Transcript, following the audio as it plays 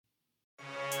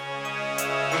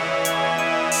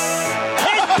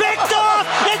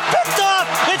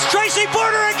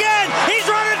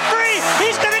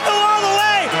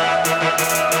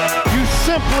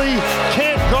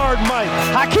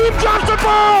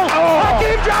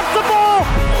drops the ball.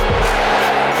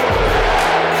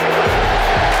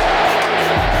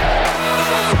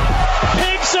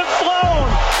 Pigs have flown.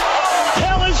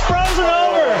 Hell is frozen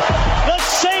over. The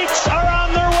Saints are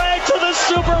on their way to the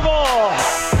Super Bowl.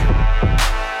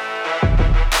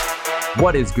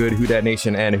 What is good, Who Dat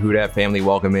Nation and Who Dat family?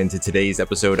 Welcome into today's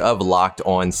episode of Locked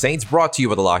On Saints, brought to you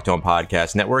by the Locked On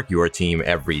Podcast Network, your team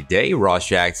every day. Ross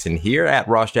Jackson here at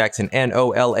Ross Jackson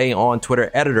NOLA on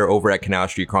Twitter, editor over at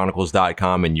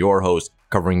CanalStreetChronicles.com, and your host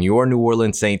covering your New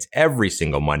Orleans Saints every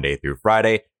single Monday through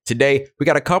Friday. Today, we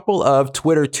got a couple of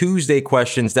Twitter Tuesday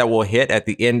questions that we'll hit at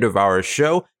the end of our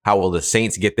show. How will the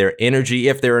Saints get their energy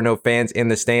if there are no fans in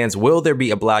the stands? Will there be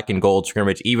a black and gold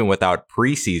scrimmage even without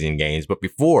preseason games? But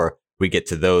before we get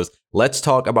to those, let's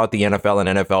talk about the NFL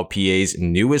and NFLPA's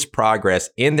newest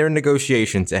progress in their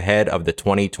negotiations ahead of the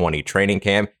 2020 training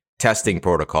camp, testing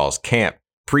protocols, camp,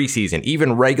 preseason,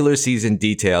 even regular season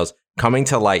details coming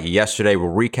to light yesterday. We'll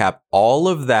recap all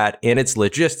of that in its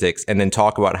logistics and then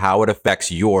talk about how it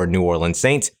affects your New Orleans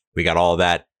Saints. We got all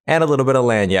that and a little bit of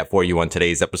lagniappe for you on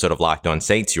today's episode of Locked On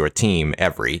Saints, your team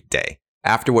every day.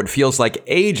 After what feels like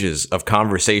ages of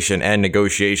conversation and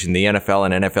negotiation, the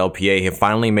NFL and NFLPA have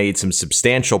finally made some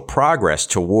substantial progress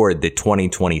toward the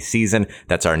 2020 season.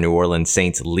 That's our New Orleans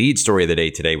Saints lead story of the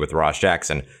day today with Ross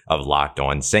Jackson of Locked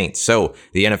On Saints. So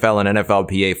the NFL and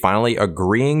NFLPA finally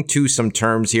agreeing to some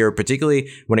terms here, particularly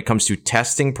when it comes to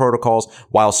testing protocols,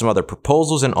 while some other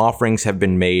proposals and offerings have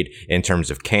been made in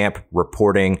terms of camp,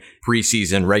 reporting,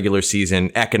 preseason, regular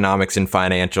season, economics and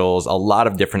financials, a lot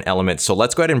of different elements. So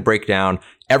let's go ahead and break down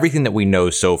everything that we know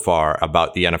so far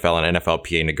about the NFL and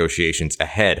NFLPA negotiations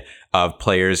ahead of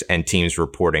players and teams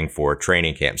reporting for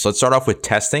training camps. So let's start off with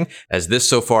testing, as this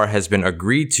so far has been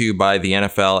agreed to by the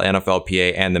NFL,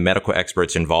 NFLPA, and the medical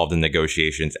experts involved in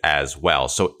negotiations as well.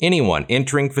 So anyone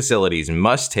entering facilities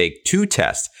must take 2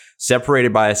 tests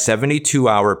separated by a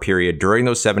 72-hour period. During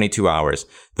those 72 hours,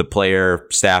 the player,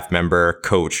 staff member,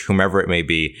 coach, whomever it may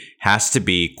be, has to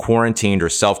be quarantined or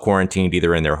self-quarantined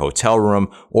either in their hotel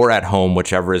room or at home,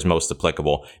 whichever is most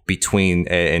applicable between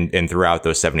and throughout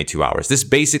those 72 hours. This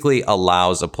basically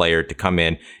allows a player to come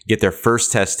in, get their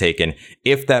first test taken.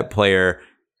 If that player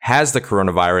has the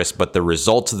coronavirus, but the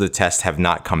results of the test have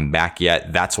not come back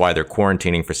yet, that's why they're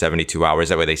quarantining for 72 hours.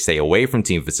 That way they stay away from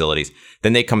team facilities.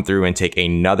 Then they come through and take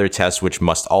another test, which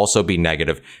must also be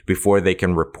negative before they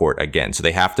can report again. So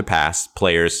they have to pass,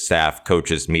 players, staff,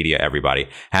 coaches, media, everybody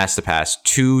has to pass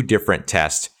 2 different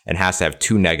tests and has to have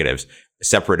 2 negatives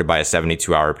separated by a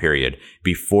 72-hour period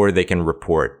before they can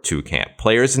report to camp.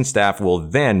 Players and staff will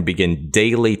then begin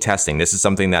daily testing. This is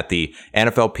something that the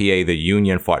NFLPA, the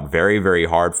union, fought very, very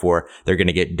hard for. They're going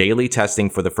to get daily testing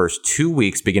for the first 2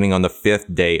 weeks, beginning on the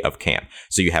 5th day of camp.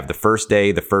 So you have the first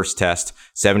day, the first test,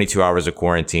 72 hours of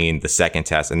quarantine, the second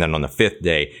test, and then on the 5th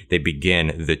day, they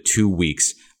begin the 2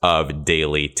 weeks of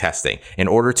daily testing. In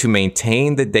order to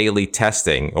maintain the daily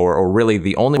testing, or really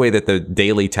the only way that the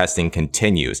daily testing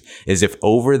continues is if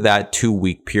over that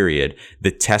 2-week period, the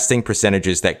testing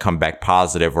percentages that come back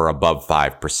positive are above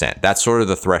 5%. That's sort of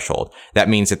the threshold. That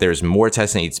means that there's more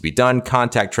testing that needs to be done,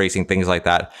 contact tracing, things like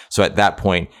that. So at that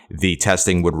point, the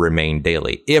testing would remain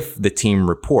daily. If the team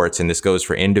reports, and this goes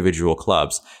for individual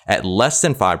clubs, at less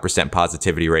than 5%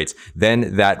 positivity rates,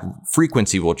 then that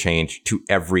frequency will change to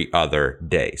every other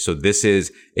day. So this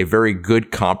is a very good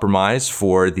compromise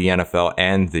for the NFL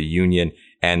and the union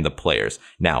and the players.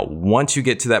 Now, once you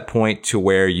get to that point to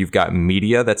where you've got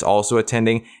media that's also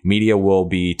attending, media will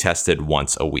be tested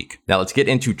once a week. Now, let's get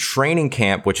into training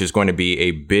camp, which is going to be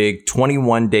a big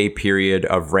 21-day period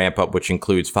of ramp up, which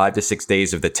includes 5 to 6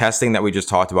 days of the testing that we just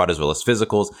talked about, as well as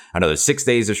physicals, another 6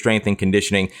 days of strength and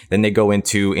conditioning. Then they go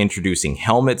into introducing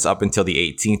helmets up until the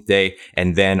 18th day.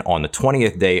 And then on the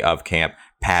 20th day of camp,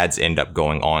 pads end up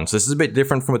going on. So this is a bit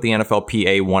different from what the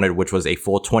NFLPA wanted, which was a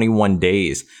full 21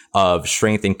 days of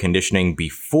strength and conditioning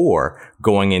before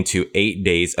going into 8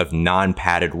 days of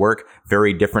non-padded work.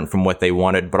 Very different from what they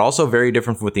wanted, but also very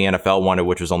different from what the NFL wanted,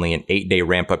 which was only an 8-day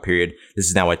ramp-up period. This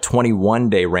is now a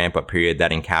 21-day ramp-up period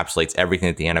that encapsulates everything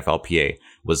that the NFLPA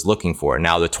was looking for.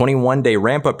 Now, the 21-day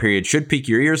ramp-up period should pique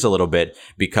your ears a little bit,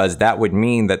 because that would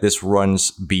mean that this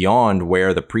runs beyond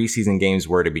where the preseason games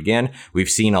were to begin. We've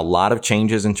seen a lot of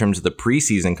changes in terms of the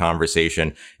preseason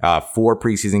conversation. 4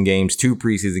 preseason games, 2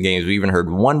 preseason games. We even heard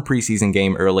 1 preseason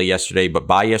game early yesterday, but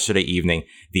by yesterday evening,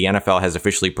 the NFL has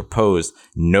officially proposed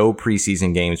no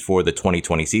preseason games for the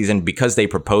 2020 season. Because they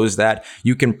proposed that,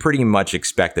 you can pretty much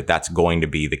expect that that's going to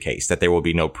be the case, that there will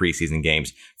be no preseason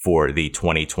games for the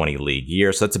 2020 league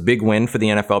year. So that's a big win for the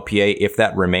NFLPA if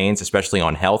that remains, especially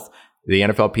on health. The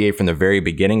NFLPA from the very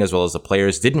beginning, as well as the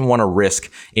players, didn't want to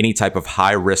risk any type of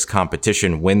high risk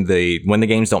competition when the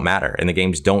games don't matter and the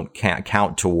games don't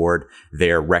count toward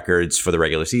their records for the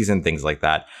regular season, things like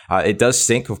that. It does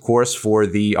stink, of course, for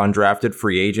the undrafted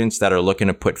free agents that are looking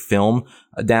to put film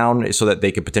down so that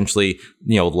they could potentially,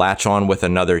 latch on with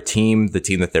another team, the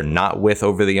team that they're not with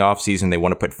over the offseason. They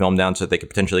want to put film down so that they could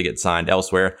potentially get signed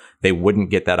elsewhere. They wouldn't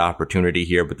get that opportunity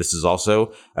here, but this is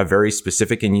also a very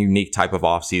specific and unique type of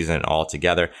offseason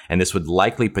altogether. And this would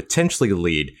likely potentially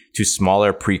lead to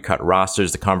smaller pre-cut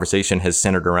rosters. The conversation has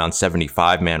centered around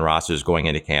 75-man rosters going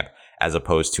into camp, as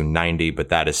opposed to 90, but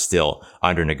that is still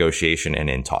under negotiation and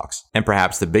in talks. And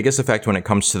perhaps the biggest effect when it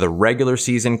comes to the regular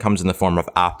season comes in the form of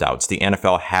opt-outs. The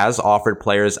NFL has offered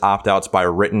players opt-outs by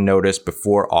written notice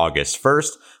before August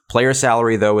 1st. Player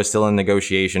salary, though, is still in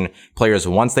negotiation. Players,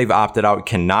 once they've opted out,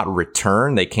 cannot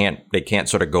return. They can't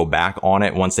sort of go back on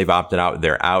it. Once they've opted out,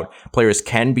 they're out. Players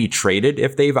can be traded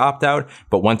if they've opted out,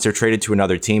 but once they're traded to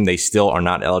another team, they still are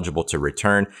not eligible to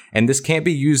return. And this can't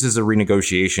be used as a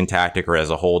renegotiation tactic or as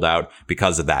a holdout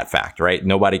because of that fact, right?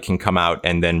 Nobody can come out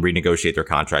and then renegotiate their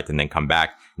contract and then come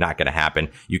back. Not going to happen.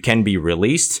 You can be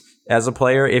released as a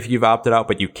player if you've opted out,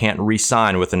 but you can't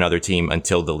re-sign with another team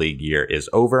until the league year is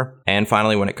over. And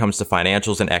finally, when it comes to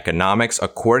financials and economics,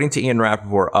 according to Ian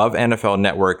Rappaport of NFL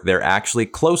Network, they're actually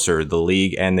closer, the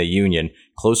league and the union,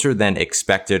 closer than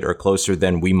expected or closer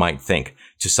than we might think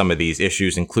to some of these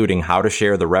issues, including how to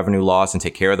share the revenue loss and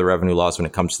take care of the revenue loss when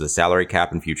it comes to the salary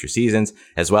cap in future seasons,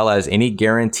 as well as any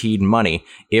guaranteed money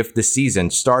if the season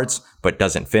starts but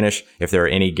doesn't finish, if there are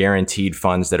any guaranteed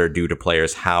funds that are due to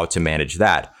players, how to manage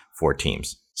that for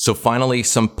teams. So finally,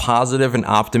 some positive and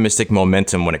optimistic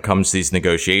momentum when it comes to these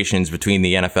negotiations between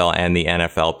the NFL and the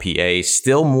NFLPA.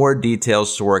 Still more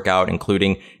details to work out,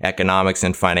 including economics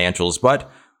and financials,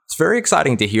 but it's very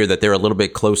exciting to hear that they're a little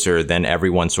bit closer than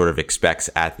everyone sort of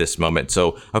expects at this moment.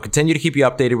 So I'll continue to keep you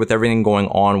updated with everything going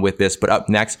on with this. But up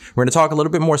next, we're going to talk a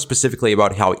little bit more specifically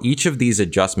about how each of these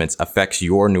adjustments affects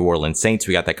your New Orleans Saints.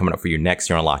 We got that coming up for you next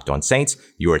here on Locked On Saints,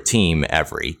 your team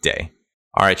every day.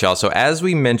 All right, y'all. So as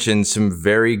we mentioned, some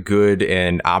very good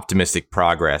and optimistic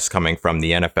progress coming from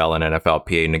the NFL and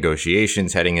NFLPA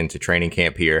negotiations heading into training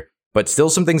camp here, but still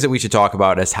some things that we should talk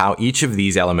about as how each of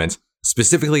these elements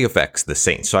specifically affects the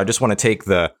Saints. So I just want to take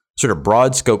the sort of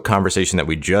broad scope conversation that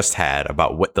we just had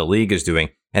about what the league is doing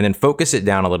and then focus it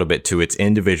down a little bit to its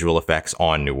individual effects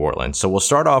on New Orleans. So we'll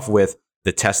start off with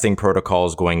the testing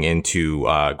protocols going into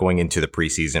the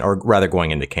preseason, or rather going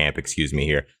into camp,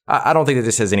 here. I don't think that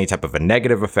this has any type of a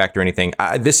negative effect or anything.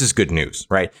 This is good news,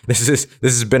 right? This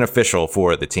is beneficial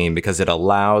for the team because it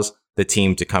allows the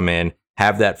team to come in,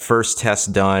 have that first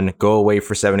test done, go away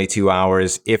for 72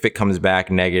 hours. If it comes back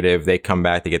negative, they come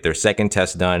back to get their second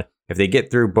test done. If they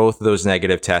get through both of those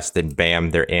negative tests, then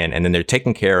bam, they're in, and then they're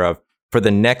taken care of for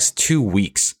the next 2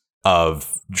 weeks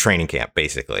of training camp,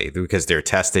 basically, because they're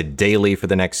tested daily for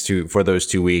those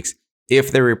 2 weeks.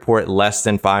 If they report less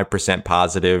than 5%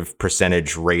 positive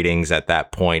percentage ratings at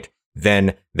that point,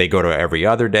 then they go to every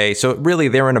other day. So really,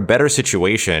 they're in a better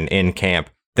situation in camp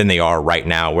than they are right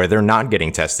now, where they're not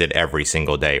getting tested every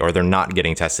single day or they're not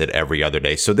getting tested every other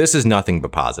day. So this is nothing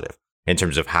but positive in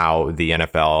terms of how the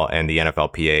NFL and the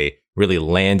NFLPA really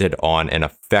landed on an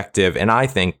effective and I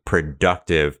think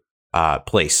productive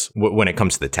place when it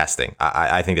comes to the testing.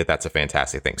 I think that that's a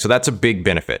fantastic thing. So that's a big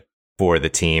benefit for the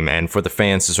team and for the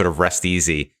fans to sort of rest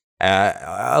easy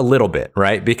a little bit,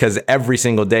 right? Because every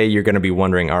single day you're going to be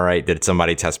wondering, all right, did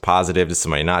somebody test positive? Did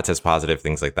somebody not test positive?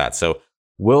 Things like that. So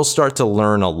we'll start to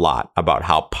learn a lot about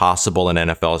how possible an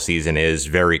NFL season is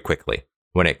very quickly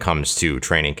when it comes to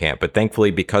training camp. But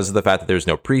thankfully, because of the fact that there's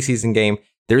no preseason game,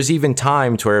 there's even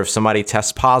time to where if somebody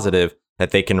tests positive,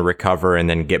 that they can recover and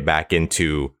then get back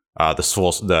into not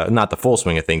the full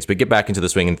swing of things, but get back into the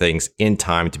swing of things in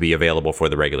time to be available for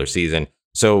the regular season.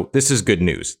 So this is good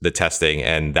news, the testing,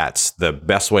 and that's the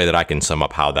best way that I can sum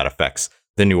up how that affects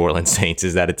the New Orleans Saints,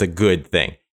 is that it's a good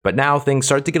thing. But now things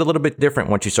start to get a little bit different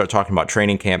once you start talking about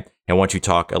training camp and once you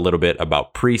talk a little bit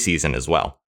about preseason as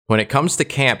well. When it comes to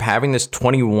camp, having this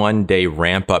 21-day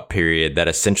ramp-up period that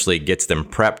essentially gets them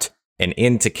prepped and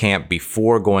into camp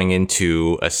before going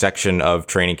into a section of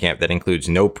training camp that includes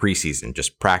no preseason,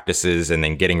 just practices and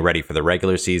then getting ready for the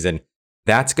regular season,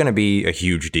 that's going to be a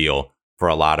huge deal for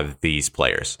a lot of these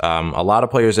players. A lot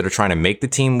of players that are trying to make the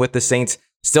team with the Saints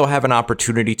still have an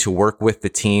opportunity to work with the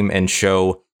team and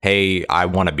show, hey, I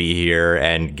want to be here,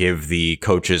 and give the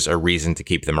coaches a reason to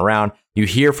keep them around. You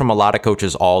hear from a lot of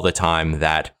coaches all the time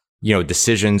that,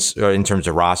 decisions in terms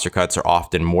of roster cuts are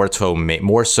often more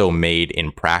so made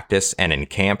in practice and in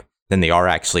camp than they are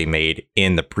actually made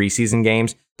in the preseason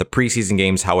games. The preseason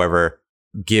games, however,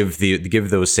 give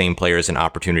those same players an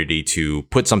opportunity to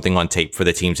put something on tape for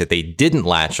the teams that they didn't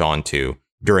latch on to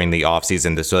during the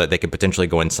offseason so that they could potentially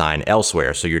go and sign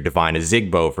elsewhere. So your Devine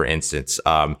Azigbo, for instance,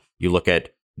 you look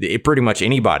at pretty much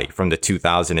anybody from the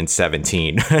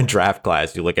 2017 draft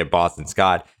class. You look at Boston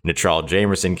Scott, Natrell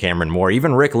Jamerson, Cameron Moore,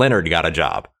 even Rick Leonard got a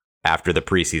job after the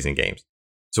preseason games.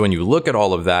 So when you look at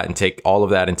all of that and take all of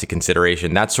that into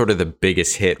consideration, that's sort of the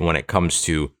biggest hit when it comes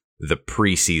to the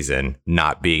preseason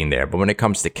not being there. But when it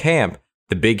comes to camp,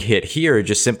 the big hit here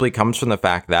just simply comes from the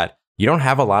fact that you don't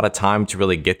have a lot of time to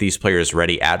really get these players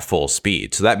ready at full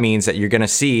speed. So that means that you're going to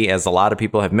see, as a lot of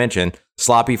people have mentioned,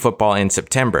 sloppy football in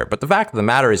September. But the fact of the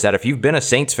matter is that if you've been a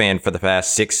Saints fan for the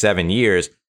past 6-7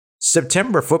 years,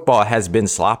 September football has been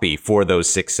sloppy for those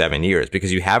 6-7 years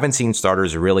because you haven't seen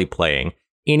starters really playing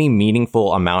any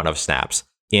meaningful amount of snaps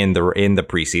in the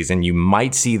preseason. You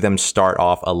might see them start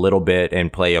off a little bit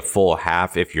and play a full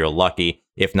half if you're lucky,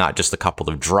 if not just a couple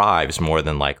of drives more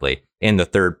than likely in the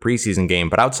third preseason game.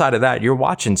 But outside of that, you're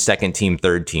watching second team,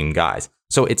 third team guys.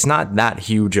 So it's not that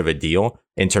huge of a deal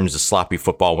in terms of sloppy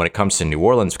football when it comes to New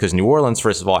Orleans, because New Orleans,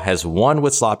 first of all, has won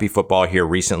with sloppy football here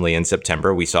recently in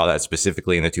September. We saw that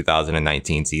specifically in the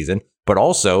 2019 season. But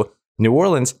also, New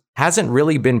Orleans hasn't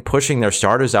really been pushing their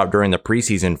starters out during the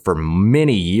preseason for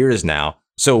many years now.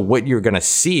 So what you're going to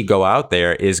see go out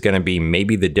there is going to be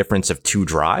maybe the difference of 2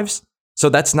 drives. So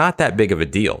that's not that big of a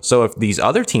deal. So if these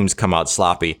other teams come out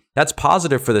sloppy, that's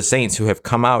positive for the Saints, who have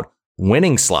come out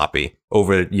winning sloppy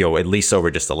over, at least over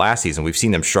just the last season. We've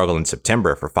seen them struggle in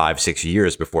September for 5-6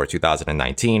 years before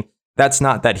 2019. That's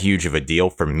not that huge of a deal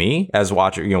for me as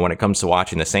watcher. When it comes to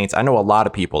watching the Saints, I know a lot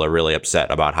of people are really upset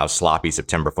about how sloppy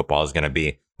September football is going to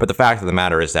be. But the fact of the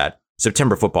matter is that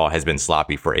September football has been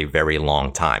sloppy for a very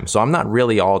long time. So I'm not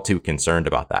really all too concerned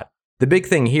about that. The big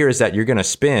thing here is that you're going to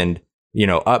spend,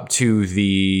 up to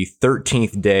the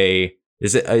 13th day.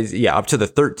 Up to the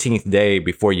 13th day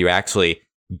before you actually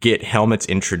get helmets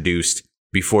introduced,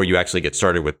 before you actually get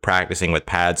started with practicing with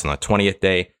pads on the 20th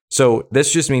day. So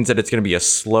this just means that it's going to be a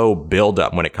slow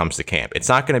buildup when it comes to camp. It's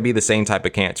not going to be the same type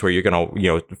of camps where you're going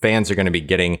to, fans are going to be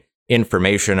getting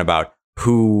information about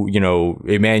who,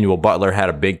 Emmanuel Butler had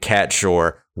a big catch,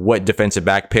 or what defensive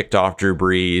back picked off Drew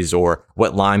Brees, or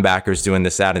what linebackers doing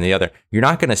this, that, and the other. You're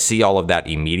not going to see all of that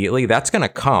immediately. That's going to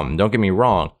come, don't get me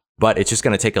wrong, but it's just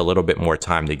going to take a little bit more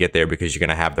time to get there because you're going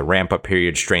to have the ramp up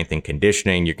period, strength and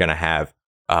conditioning. You're going to have,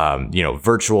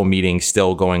 virtual meetings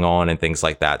still going on and things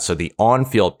like that. So the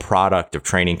on-field product of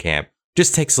training camp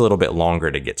just takes a little bit longer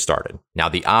to get started. Now,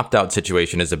 the opt-out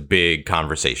situation is a big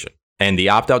conversation. And the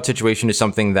opt-out situation is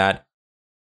something that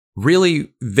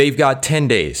really, they've got 10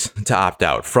 days to opt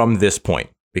out from this point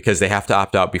because they have to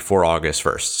opt out before August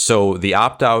 1st. So the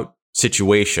opt-out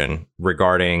situation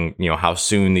regarding, how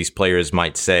soon these players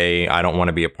might say, I don't want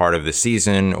to be a part of the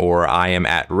season, or I am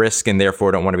at risk and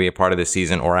therefore don't want to be a part of the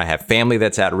season, or I have family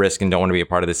that's at risk and don't want to be a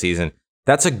part of the season.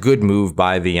 That's a good move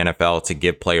by the NFL to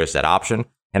give players that option.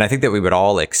 And I think that we would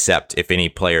all accept if any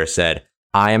player said,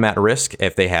 I am at risk,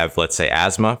 if they have, let's say,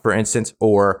 asthma, for instance,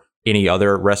 or any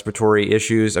other respiratory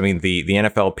issues. I mean, the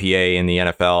NFLPA and the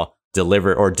NFL the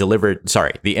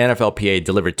NFLPA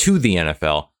delivered to the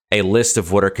NFL a list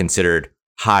of what are considered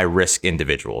high risk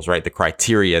individuals, right? The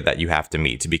criteria that you have to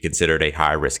meet to be considered a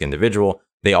high risk individual.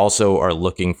 They also are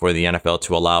looking for the NFL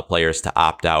to allow players to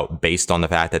opt out based on the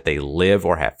fact that they live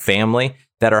or have family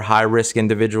that are high risk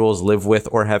individuals, live with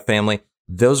or have family.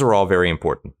 Those are all very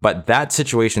important. But that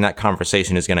situation, that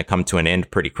conversation is going to come to an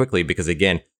end pretty quickly because,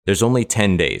 again, there's only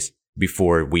 10 days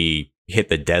before we hit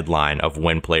the deadline of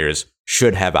when players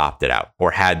should have opted out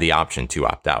or had the option to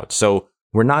opt out. So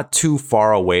we're not too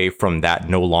far away from that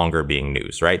no longer being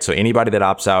news, right? So anybody that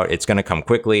opts out, it's going to come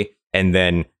quickly. And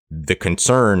then the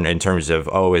concern in terms of,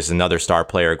 is another star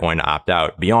player going to opt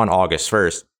out beyond August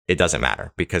 1st? It doesn't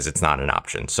matter because it's not an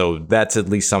option. So that's at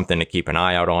least something to keep an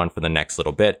eye out on for the next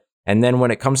little bit. And then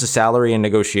when it comes to salary and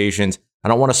negotiations, I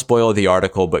don't want to spoil the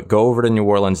article, but go over to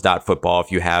neworleans.football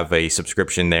if you have a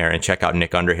subscription there and check out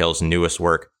Nick Underhill's newest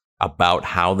work about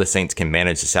how the Saints can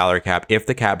manage the salary cap if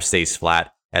the cap stays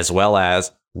flat, as well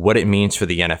as what it means for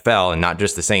the NFL, and not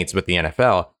just the Saints, but the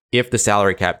NFL, if the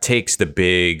salary cap takes the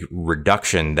big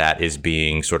reduction that is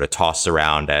being sort of tossed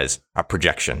around as a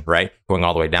projection, right? Going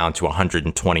all the way down to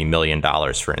 $120 million,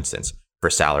 for instance, for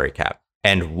salary cap.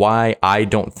 And why I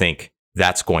don't think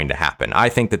that's going to happen. I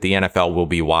think that the NFL will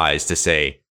be wise to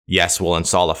say, yes, we'll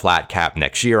install a flat cap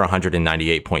next year,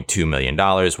 $198.2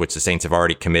 million, which the Saints have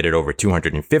already committed over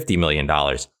 $250 million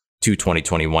to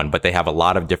 2021. But they have a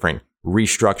lot of different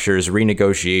restructures,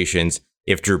 renegotiations,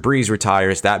 If Drew Brees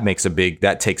retires,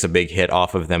 that takes a big hit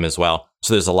off of them as well.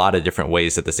 So there's a lot of different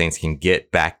ways that the Saints can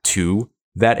get back to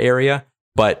that area.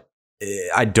 But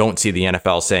I don't see the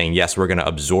NFL saying, yes, we're going to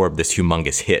absorb this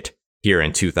humongous hit here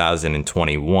in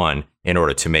 2021 in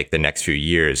order to make the next few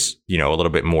years, a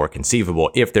little bit more conceivable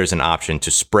if there's an option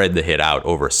to spread the hit out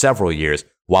over several years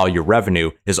while your revenue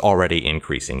is already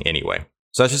increasing anyway.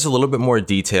 So that's just a little bit more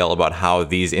detail about how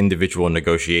these individual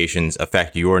negotiations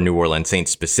affect your New Orleans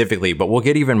Saints specifically, but we'll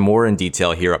get even more in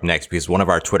detail here up next because one of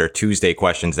our Twitter Tuesday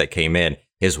questions that came in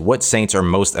is what Saints are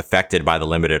most affected by the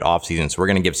limited offseason. So we're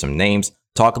going to give some names,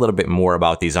 talk a little bit more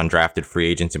about these undrafted free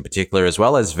agents in particular, as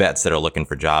well as vets that are looking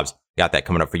for jobs. Got that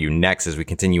coming up for you next as we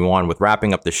continue on with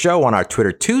wrapping up the show on our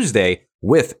Twitter Tuesday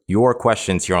with your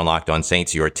questions here on Locked On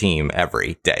Saints, your team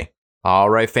every day.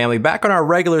 All right, family, back on our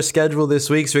regular schedule this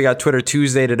week. So we got Twitter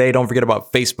Tuesday today. Don't forget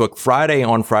about Facebook Friday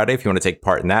on Friday. If you want to take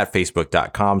part in that,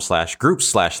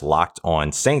 facebook.com/groups/Locked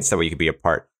On Saints. That way you can be a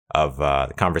part of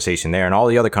the conversation there and all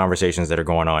the other conversations that are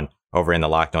going on over in the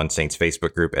Locked On Saints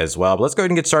Facebook group as well. But let's go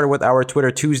ahead and get started with our Twitter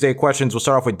Tuesday questions. We'll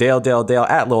start off with Dale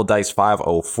at Lil Dice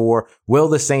 504. Will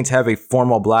the Saints have a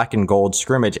formal black and gold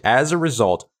scrimmage as a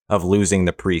result of losing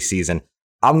the preseason?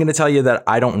 I'm going to tell you that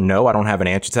I don't know. I don't have an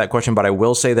answer to that question, but I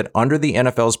will say that under the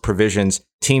NFL's provisions,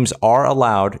 teams are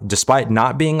allowed, despite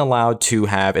not being allowed to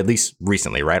have, at least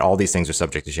recently, right? All these things are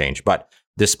subject to change. But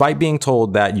despite being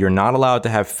told that you're not allowed to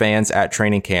have fans at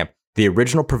training camp, the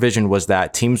original provision was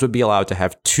that teams would be allowed to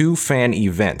have 2 fan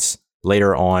events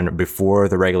later on before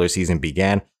the regular season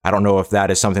began. I don't know if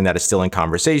that is something that is still in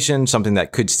conversation, something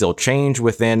that could still change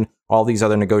within all these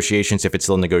other negotiations, if it's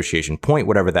still a negotiation point,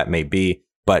 whatever that may be.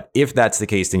 But if that's the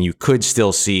case, then you could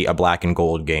still see a black and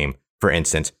gold game, for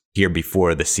instance, here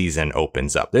before the season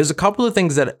opens up. There's a couple of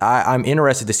things that I'm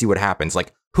interested to see what happens.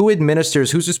 Like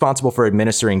who's responsible for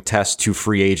administering tests to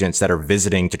free agents that are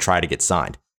visiting to try to get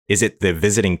signed? Is it the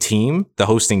visiting team, the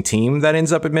hosting team that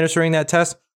ends up administering that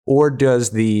test? Or does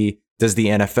the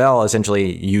NFL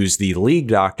essentially use the league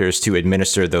doctors to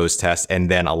administer those tests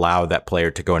and then allow that player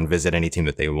to go and visit any team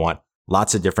that they want?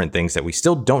 Lots of different things that we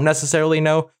still don't necessarily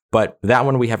know. But that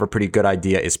one we have a pretty good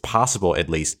idea is possible, at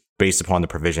least, based upon the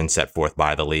provisions set forth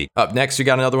by the league. Up next, we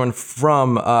got another one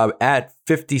from at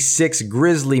 56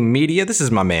 Grizzly Media. This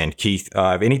is my man, Keith.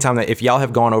 If y'all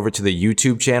have gone over to the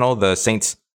YouTube channel, the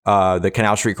Saints, the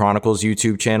Canal Street Chronicles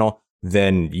YouTube channel,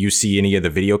 then you see any of the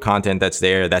video content that's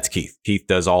there. That's Keith. Keith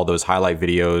does all those highlight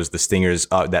videos, the stingers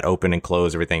that open and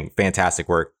close, everything. Fantastic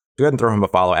work. Go ahead and throw him a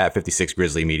follow at 56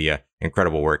 Grizzly Media.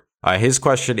 Incredible work. His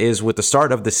question is, with the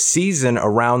start of the season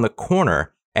around the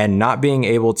corner and not being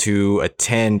able to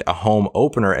attend a home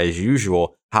opener as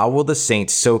usual, how will the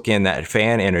Saints soak in that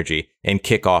fan energy and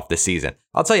kick off the season?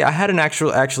 I'll tell you, I had an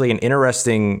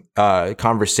interesting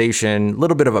conversation, a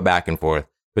little bit of a back and forth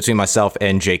between myself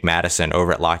and Jake Madison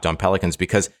over at Locked On Pelicans,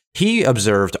 because he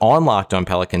observed on Locked On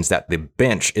Pelicans that the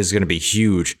bench is going to be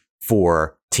huge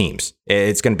for teams.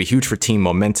 It's going to be huge for team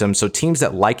momentum. So teams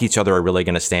that like each other are really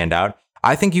going to stand out.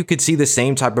 I think you could see the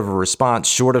same type of a response,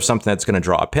 short of something that's going to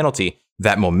draw a penalty.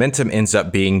 That momentum ends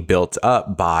up being built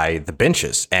up by the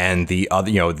benches and the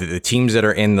other, the teams that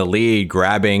are in the league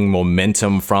grabbing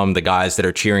momentum from the guys that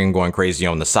are cheering, going crazy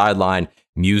on the sideline,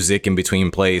 music in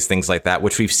between plays, things like that,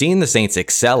 which we've seen the Saints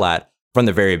excel at from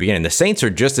the very beginning. The Saints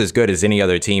are just as good as any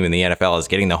other team in the NFL as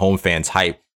getting the home fans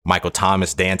hyped. Michael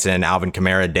Thomas dancing, Alvin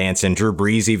Kamara dancing, Drew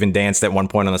Brees even danced at one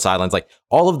point on the sidelines. Like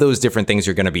all of those different things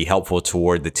are going to be helpful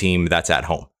toward the team that's at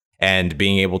home, and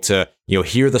being able to,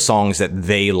 hear the songs that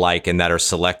they like and that are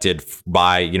selected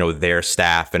by, their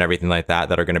staff and everything like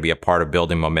that are going to be a part of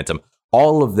building momentum.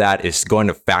 All of that is going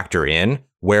to factor in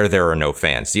where there are no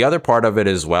fans. The other part of it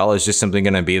as well is just simply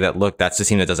going to be that, look, that's the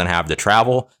team that doesn't have to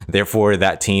travel. Therefore,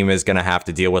 that team is going to have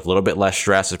to deal with a little bit less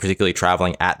stress, particularly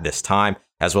traveling at this time,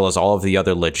 as well as all of the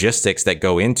other logistics that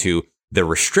go into the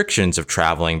restrictions of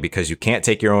traveling, because you can't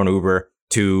take your own Uber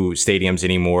to stadiums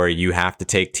anymore. You have to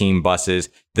take team buses.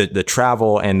 The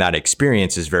travel and that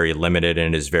experience is very limited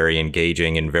and is very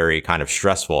engaging and very kind of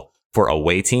stressful for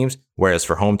away teams, whereas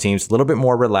for home teams, a little bit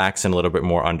more relaxed and a little bit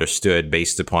more understood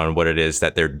based upon what it is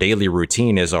that their daily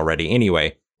routine is already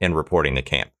anyway in reporting to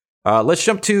camp. Let's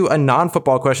jump to a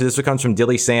non-football question. This one comes from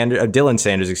Dylan Sanders,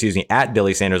 at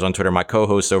Dilly Sanders on Twitter, my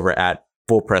co-host over at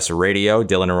Full Press Radio,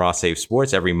 Dylan and Ross Save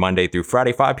Sports, every Monday through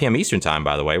Friday, 5 p.m. Eastern time,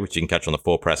 by the way, which you can catch on the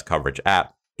Full Press Coverage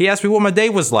app. He asked me what my day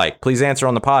was like. Please answer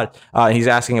on the pod. He's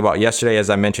asking about yesterday. As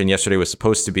I mentioned, yesterday was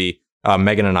supposed to be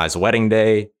Megan and I's wedding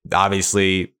day.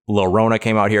 Obviously, Lil Rona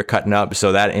came out here cutting up,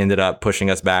 so that ended up pushing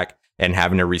us back and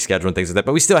having to reschedule and things like that.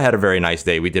 But we still had a very nice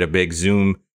day. We did a big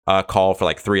Zoom call for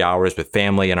like 3 hours with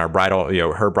family and our bridal,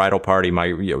 her bridal party,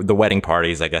 the wedding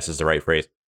parties, I guess is the right phrase.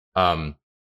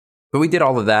 But we did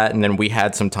all of that, and then we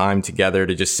had some time together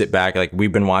to just sit back. Like,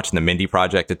 we've been watching the Mindy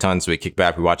Project a ton, so we kicked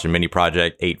back, we watched the Mindy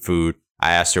Project, ate food.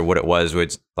 I asked her what it was,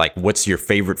 which, like, what's your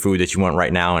favorite food that you want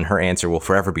right now? And her answer will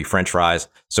forever be French fries.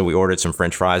 So we ordered some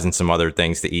French fries and some other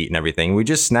things to eat and everything. We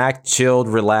just snacked, chilled,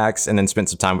 relaxed, and then spent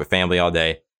some time with family all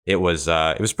day. It was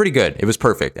pretty good. It was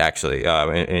perfect, actually,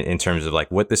 in terms of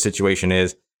like what the situation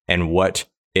is and what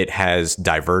it has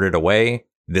diverted away.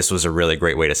 This was a really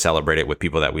great way to celebrate it with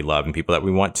people that we love and people that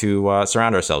we want to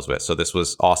surround ourselves with. So this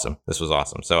was awesome.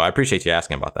 So I appreciate you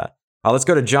asking about that. Let's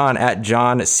go to John at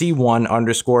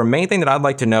JohnC1_. Main thing that I'd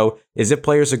like to know is if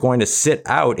players are going to sit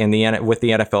out with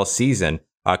the NFL season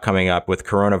coming up with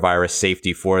coronavirus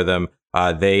safety for them.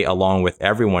 They, along with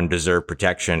everyone, deserve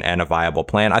protection and a viable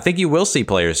plan. I think you will see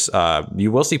players.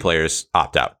 You will see players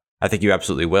opt out. I think you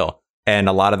absolutely will. And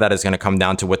a lot of that is going to come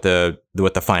down to what the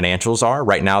financials are.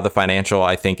 Right now, the financial,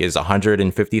 I think, is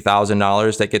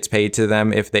 $150,000 that gets paid to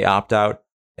them if they opt out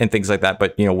and things like that.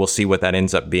 But, we'll see what that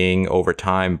ends up being over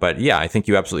time. But yeah, I think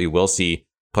you absolutely will see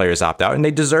players opt out, and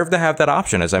they deserve to have that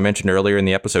option. As I mentioned earlier in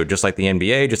the episode, just like the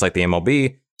NBA, just like the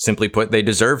MLB, simply put, they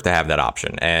deserve to have that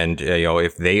option. And,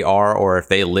 if they are, or if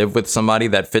they live with somebody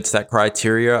that fits that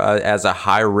criteria as a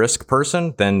high risk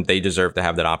person, then they deserve to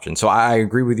have that option. So I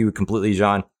agree with you completely,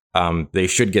 John. They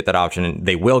should get that option, and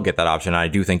they will get that option. And I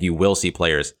do think you will see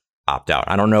players opt out.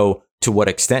 I don't know to what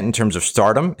extent in terms of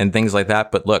stardom and things like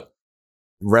that. But look,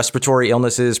 respiratory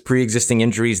illnesses, pre-existing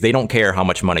injuries, they don't care how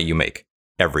much money you make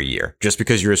every year. Just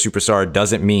because you're a superstar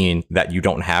doesn't mean that you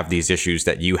don't have these issues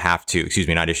that you have to,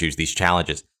 these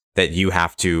challenges that you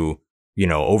have to,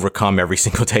 overcome every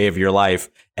single day of your life,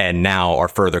 and now are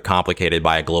further complicated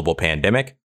by a global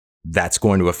pandemic. That's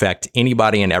going to affect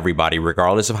anybody and everybody,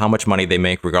 regardless of how much money they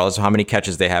make, regardless of how many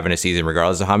catches they have in a season,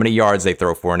 regardless of how many yards they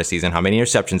throw for in a season, how many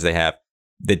interceptions they have.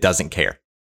 It doesn't care.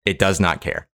 It does not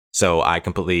care. So I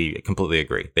completely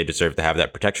agree. They deserve to have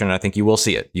that protection, and I think you will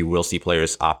see it. You will see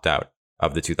players opt out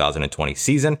of the 2020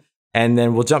 season. And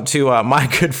then we'll jump to my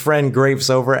good friend Grapes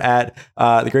over at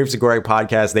the Grapes of Glory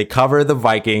podcast. They cover the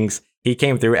Vikings. He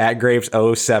came through at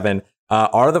Grapes07.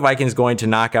 Are the Vikings going to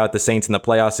knock out the Saints in the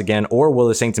playoffs again, or will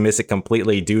the Saints miss it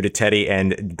completely due to Teddy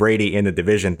and Brady in the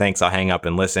division? Thanks, I'll hang up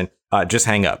and listen. Just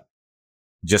hang up.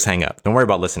 Just hang up. Don't worry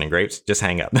about listening, Grapes. Just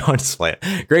hang up. No, I'm just playing.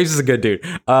 Grapes is a good dude.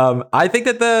 I think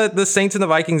that the Saints and the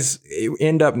Vikings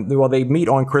end up, they meet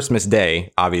on Christmas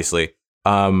Day, obviously.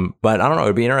 But I don't know.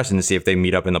 It'd be interesting to see if they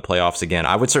meet up in the playoffs again.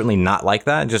 I would certainly not like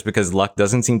that, just because luck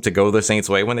doesn't seem to go the Saints'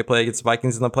 way when they play against the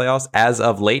Vikings in the playoffs as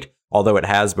of late. Although it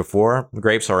has before.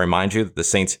 Grapes, I'll remind you that the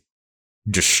Saints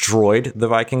destroyed the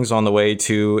Vikings on the way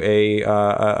to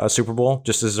a Super Bowl,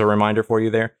 just as a reminder for you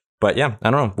there. But yeah, I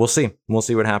don't know. We'll see. We'll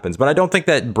see what happens. But I don't think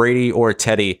that Brady or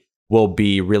Teddy will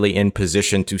be really in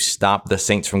position to stop the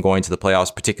Saints from going to the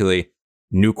playoffs, particularly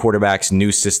new quarterbacks,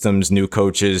 new systems, new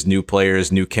coaches, new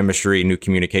players, new chemistry, new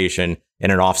communication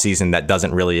in an offseason that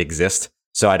doesn't really exist.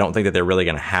 So I don't think that they're really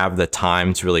going to have the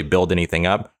time to really build anything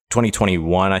up.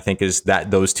 2021, I think, is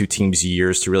those two teams'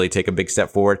 years to really take a big step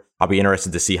forward. I'll be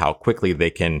interested to see how quickly they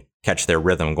can catch their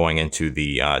rhythm going into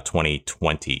the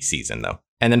 2020 season, though.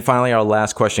 And then finally, our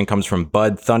last question comes from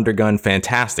Bud Thundergun.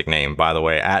 Fantastic name, by the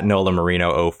way, at Nola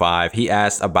Marino 05. He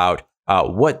asked about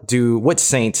what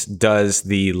Saints does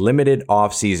the limited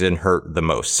offseason hurt the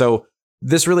most? So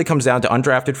this really comes down to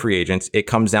undrafted free agents. It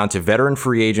comes down to veteran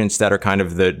free agents that are kind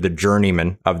of the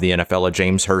journeyman of the NFL. A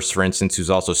James Hurst, for instance, who's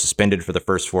also suspended for the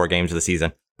first 4 games of the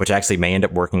season, which actually may end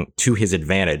up working to his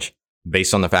advantage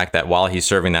based on the fact that while he's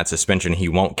serving that suspension, he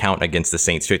won't count against the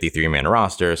Saints 53-man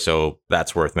roster. So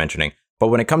that's worth mentioning. But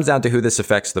when it comes down to who this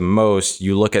affects the most,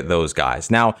 you look at those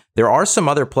guys. Now, there are some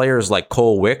other players like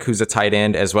Cole Wick, who's a tight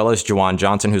end, as well as Juwan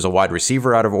Johnson, who's a wide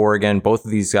receiver out of Oregon. Both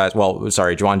of these guys,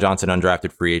 Juwan Johnson,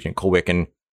 undrafted free agent, Cole Wick, and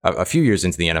a few years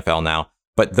into the NFL now.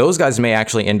 But those guys may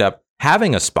actually end up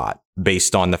having a spot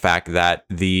based on the fact that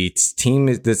the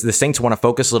Saints want to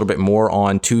focus a little bit more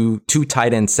on two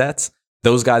tight end sets.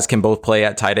 Those guys can both play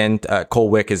at tight end.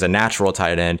 Cole Wick is a natural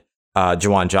tight end.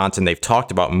 Juwan Johnson, they've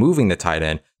talked about moving the tight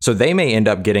end. So they may end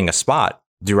up getting a spot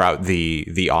throughout the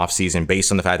offseason based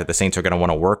on the fact that the Saints are going to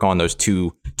want to work on those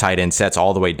 2 tight end sets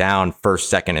all the way down, first,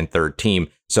 second, and third team.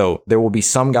 So there will be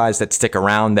some guys that stick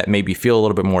around that maybe feel a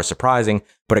little bit more surprising,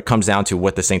 but it comes down to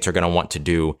what the Saints are going to want to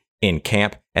do in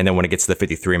camp. And then when it gets to the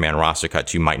 53-man roster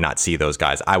cuts, you might not see those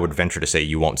guys. I would venture to say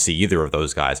you won't see either of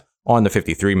those guys on the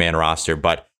 53-man roster,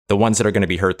 but the ones that are going to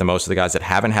be hurt the most are the guys that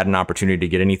haven't had an opportunity to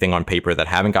get anything on paper, that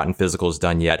haven't gotten physicals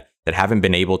done yet, that haven't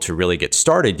been able to really get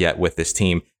started yet with this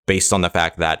team. based on the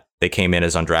fact that they came in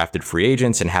as undrafted free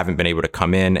agents and haven't been able to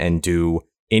come in and do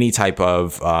any type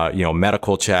of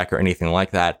medical check or anything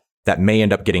like that, that may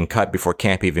end up getting cut before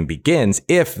camp even begins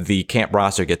if the camp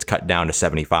roster gets cut down to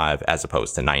 75 as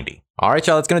opposed to 90. All right,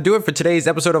 y'all, that's going to do it for today's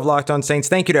episode of Locked On Saints.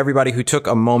 Thank you to everybody who took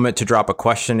a moment to drop a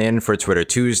question in for Twitter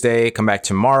Tuesday. Come back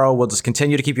tomorrow. We'll just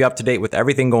continue to keep you up to date with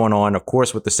everything going on, of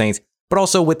course, with the Saints, but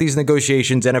also with these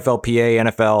negotiations, NFLPA,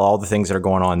 NFL, all the things that are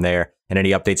going on there, and any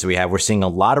updates that we have. We're seeing a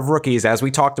lot of rookies, as we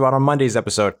talked about on Monday's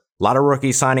episode, a lot of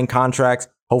rookies signing contracts.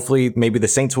 Hopefully, maybe the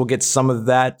Saints will get some of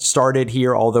that started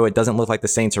here, although it doesn't look like the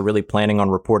Saints are really planning on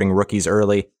reporting rookies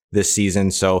early this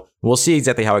season. So we'll see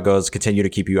exactly how it goes. Continue to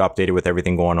keep you updated with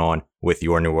everything going on with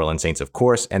your New Orleans Saints, of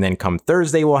course. And then come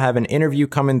Thursday, we'll have an interview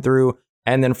coming through.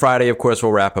 And then Friday, of course,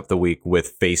 we'll wrap up the week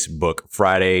with Facebook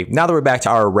Friday. Now that we're back to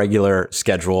our regular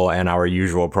schedule and our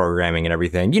usual programming and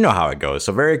everything, you know how it goes.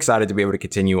 So very excited to be able to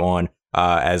continue on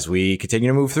as we continue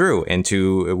to move through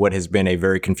into what has been a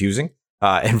very confusing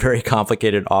and very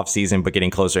complicated offseason, but getting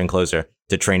closer and closer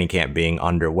to training camp being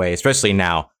underway, especially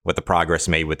now with the progress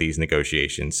made with these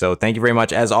negotiations. So thank you very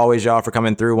much, as always, y'all, for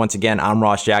coming through. Once again, I'm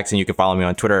Ross Jackson. You can follow me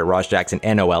on Twitter at Ross Jackson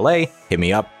NOLA. Hit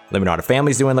me up. Let me know how the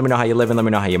family's doing. Let me know how you're living. Let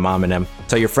me know how you're momming them.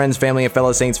 Tell your friends, family, and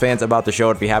fellow Saints fans about the show.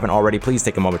 If you haven't already, please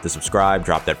take a moment to subscribe,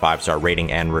 drop that 5-star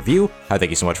rating and review. I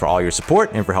thank you so much for all your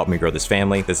support and for helping me grow this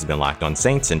family. This has been Locked On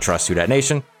Saints, and trust who that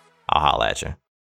nation. I'll holla at you.